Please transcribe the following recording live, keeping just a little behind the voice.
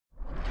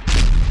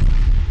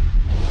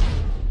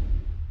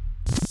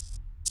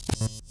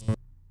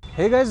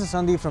Hey guys, it's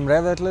Sandeep from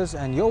RevAtlas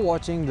and you're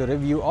watching the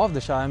review of the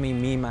Xiaomi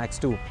Mi Max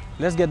 2.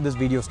 Let's get this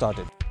video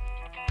started.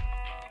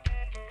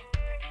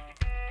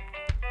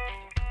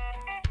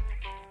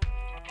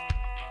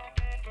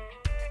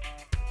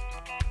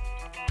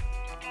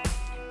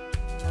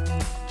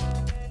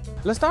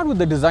 Let's start with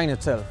the design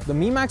itself. The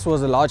Mi Max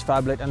was a large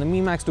phablet and the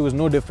Mi Max 2 is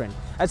no different.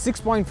 At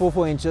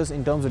 6.44 inches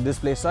in terms of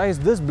display size,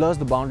 this blurs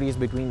the boundaries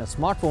between a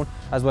smartphone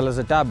as well as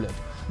a tablet.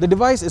 The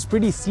device is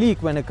pretty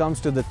sleek when it comes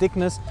to the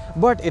thickness,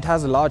 but it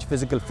has a large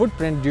physical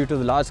footprint due to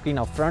the large screen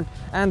up front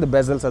and the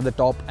bezels at the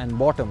top and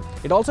bottom.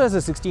 It also has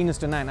a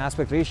 16:9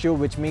 aspect ratio,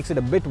 which makes it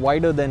a bit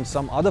wider than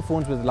some other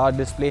phones with large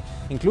display,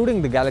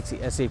 including the Galaxy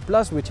S8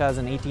 Plus, which has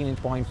an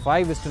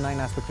 18.5:9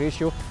 aspect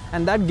ratio,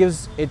 and that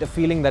gives it a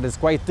feeling that is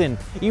quite thin.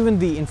 Even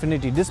the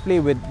Infinity display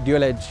with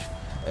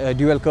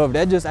dual curved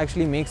edges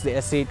actually makes the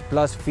S8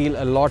 Plus feel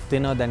a lot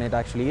thinner than it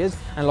actually is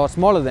and a lot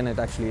smaller than it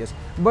actually is.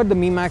 But the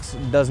Mi Max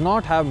does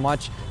not have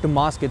much to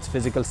mask its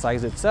physical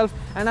size itself,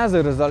 and as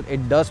a result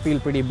it does feel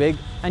pretty big,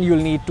 and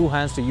you'll need two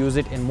hands to use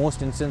it in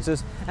most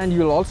instances, and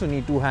you'll also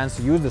need two hands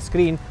to use the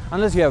screen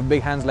unless you have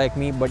big hands like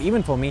me, but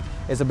even for me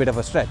it's a bit of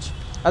a stretch.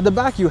 At the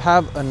back you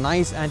have a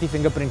nice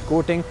anti-fingerprint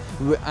coating,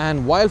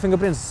 and while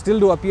fingerprints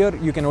still do appear,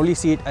 you can only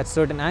see it at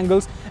certain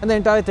angles, and the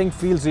entire thing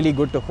feels really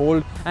good to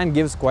hold and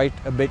gives quite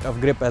a bit of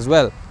grip as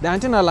well. The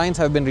antenna lines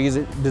have been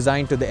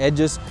redesigned to the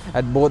edges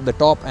at both the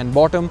top and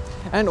bottom,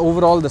 and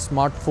overall the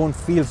smartphone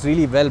feels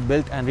really well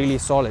built and really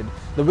solid.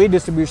 The weight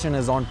distribution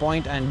is on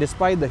point, and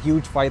despite the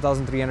huge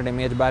 5300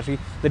 mAh battery,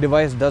 the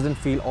device doesn't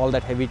feel all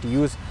that heavy to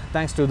use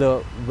thanks to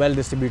the well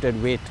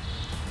distributed weight.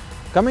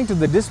 Coming to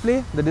the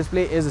display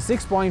is a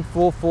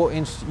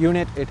 6.44-inch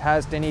unit. It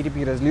has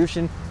 1080p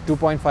resolution,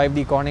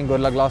 2.5D Corning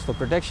Gorilla Glass for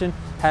protection,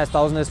 has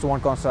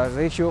 1000:1 contrast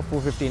ratio,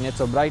 450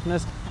 nits of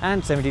brightness,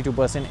 and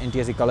 72%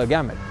 NTSC color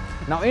gamut.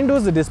 Now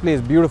indoors the display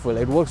is beautiful.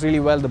 It works really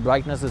well, the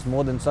brightness is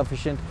more than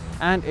sufficient,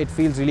 and it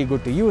feels really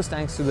good to use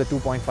thanks to the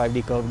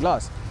 2.5D curved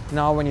glass.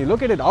 Now when you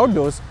look at it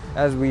outdoors,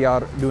 as we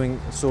are doing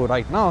so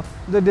right now,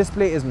 the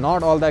display is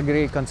not all that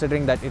great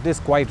considering that it is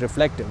quite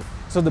reflective.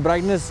 So the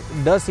brightness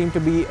does seem to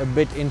be a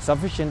bit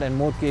insufficient in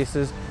most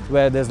cases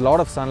where there's a lot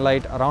of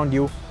sunlight around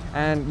you.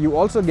 And you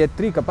also get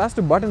three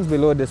capacitive buttons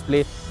below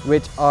display,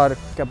 which are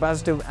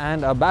capacitive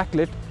and are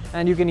backlit,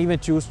 and you can even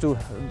choose to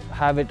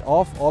have it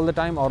off all the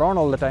time or on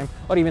all the time,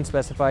 or even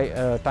specify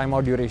a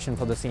timeout duration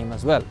for the same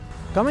as well.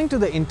 Coming to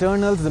the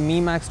internals, the Mi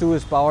Max 2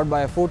 is powered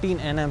by a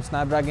 14nm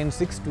Snapdragon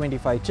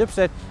 625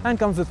 chipset and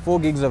comes with 4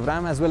 GB of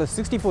RAM as well as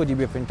 64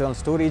 GB of internal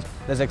storage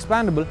that's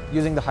expandable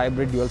using the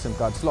hybrid dual SIM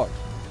card slot.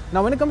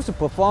 Now when it comes to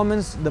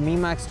performance, the Mi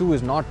Max 2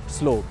 is not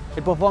slow.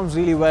 It performs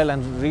really well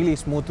and really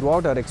smooth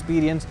throughout our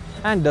experience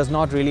and does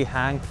not really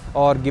hang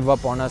or give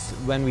up on us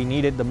when we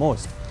need it the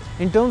most.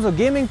 In terms of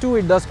gaming too,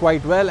 it does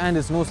quite well and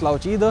it's no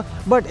slouch either,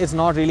 but it's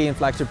not really in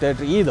flagship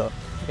territory either.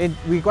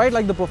 We quite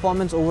like the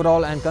performance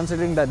overall, and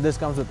considering that this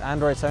comes with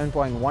Android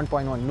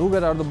 7.1.1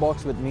 Nougat out of the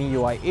box with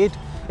MIUI 8,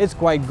 it's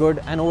quite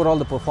good, and overall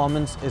the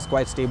performance is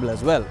quite stable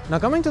as well. Now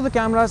coming to the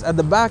cameras, at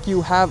the back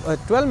you have a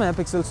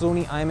 12MP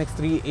Sony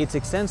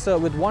IMX386 sensor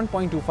with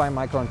 1.25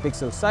 micron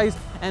pixel size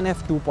and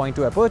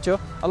f2.2 aperture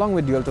along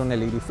with dual tone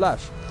LED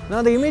flash.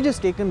 Now the images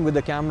taken with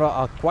the camera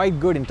are quite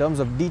good in terms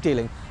of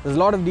detailing. There's a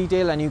lot of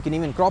detail and you can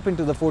even crop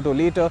into the photo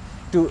later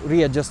to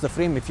readjust the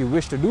frame if you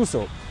wish to do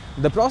so.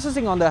 The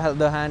processing on the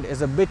other hand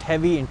is a bit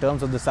heavy in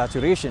terms of the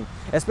saturation,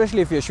 especially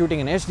if you're shooting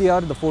in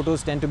HDR. The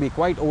photos tend to be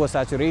quite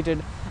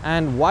oversaturated,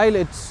 and while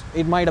it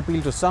might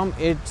appeal to some,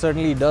 it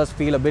certainly does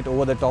feel a bit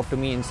over the top to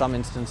me in some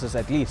instances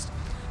at least.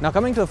 Now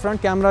coming to the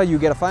front camera, you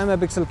get a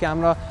 5MP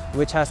camera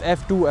which has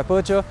f2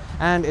 aperture,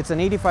 and it's an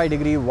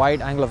 85-degree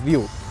wide angle of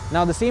view.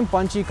 Now the same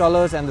punchy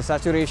colors and the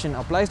saturation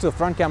applies to the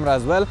front camera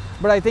as well,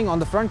 but I think on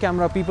the front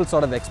camera people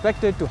sort of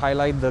expected to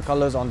highlight the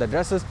colors on the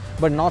dresses,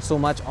 but not so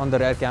much on the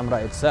rear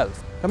camera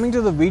itself. Coming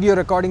to the video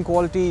recording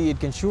quality, it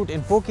can shoot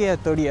in 4K at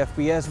 30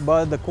 FPS,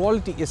 but the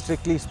quality is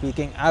strictly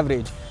speaking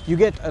average. You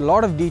get a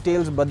lot of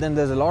details, but then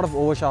there's a lot of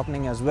over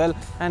sharpening as well,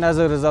 and as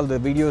a result the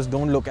videos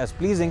don't look as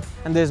pleasing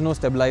and there's no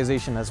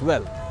stabilization as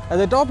well. At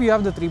the top you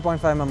have the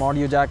 3.5mm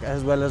audio jack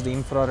as well as the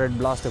infrared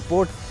blaster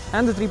port,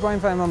 and the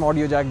 3.5mm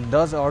audio jack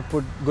does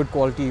output good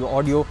quality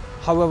audio,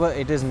 however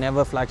it is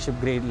never flagship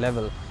grade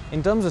level.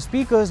 In terms of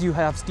speakers, you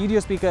have stereo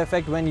speaker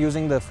effect when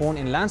using the phone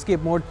in landscape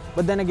mode,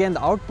 but then again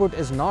the output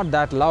is not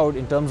that loud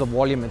in terms of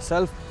volume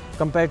itself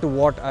compared to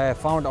what I have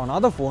found on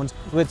other phones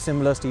with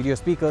similar stereo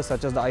speakers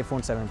such as the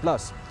iPhone 7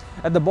 Plus.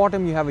 At the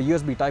bottom you have a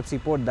USB Type-C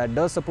port that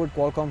does support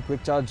Qualcomm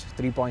Quick Charge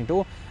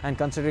 3.0, and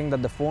considering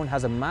that the phone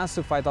has a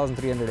massive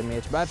 5300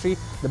 mAh battery,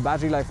 the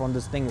battery life on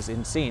this thing is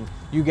insane.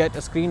 You get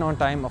a screen on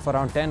time of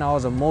around 10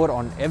 hours or more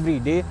on every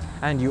day,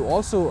 and you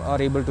also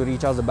are able to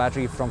recharge the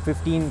battery from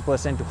 15%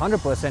 to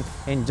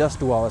 100% in just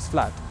 2 hours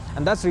flat.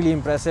 And that's really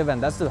impressive,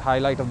 and that's the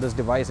highlight of this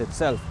device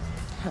itself.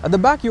 At the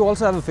back you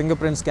also have a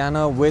fingerprint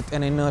scanner with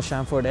an inner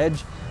chamfered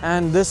edge,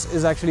 and this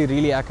is actually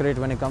really accurate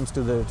when it comes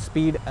to the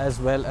speed as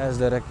well as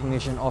the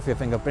recognition of your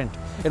fingerprint.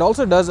 It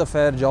also does a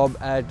fair job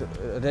at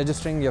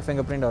registering your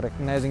fingerprint or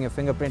recognizing your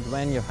fingerprint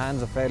when your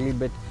hands are fairly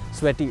bit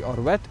sweaty or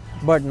wet,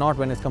 but not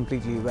when it's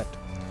completely wet.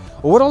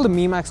 Overall, the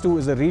Mi Max 2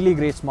 is a really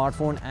great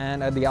smartphone,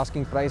 and at the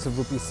asking price of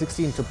Rs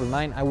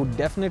 16,999, I would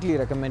definitely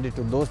recommend it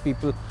to those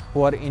people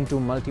who are into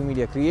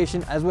multimedia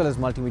creation as well as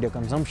multimedia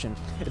consumption.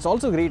 It's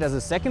also great as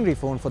a secondary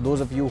phone for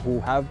those of you who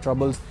have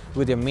troubles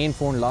with your main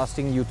phone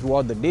lasting you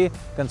throughout the day,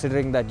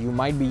 considering that you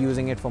might be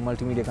using it for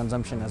multimedia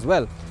consumption as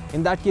well.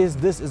 In that case,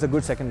 this is a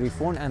good secondary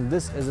phone, and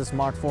this is a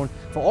smartphone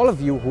for all of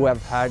you who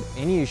have had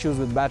any issues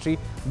with battery.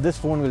 This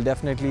phone will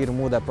definitely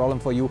remove that problem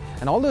for you,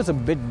 and although it's a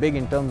bit big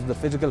in terms of the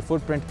physical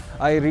footprint,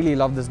 I really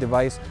love this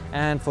device,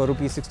 and for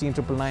Rs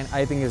 16,999,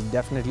 I think it's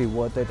definitely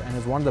worth it and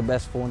is one of the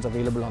best phones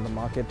available on the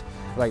market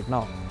right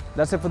now.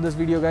 That's it for this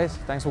video, guys.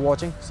 Thanks for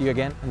watching. See you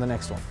again in the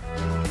next one.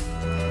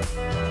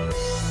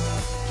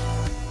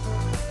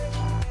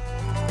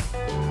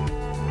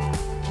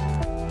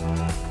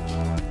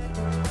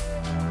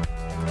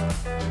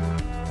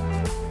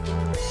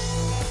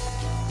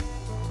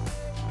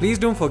 Please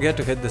don't forget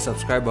to hit the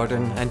subscribe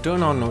button and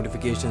turn on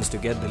notifications to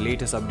get the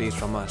latest updates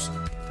from us.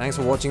 Thanks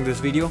for watching this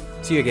video.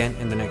 See you again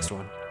in the next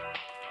one.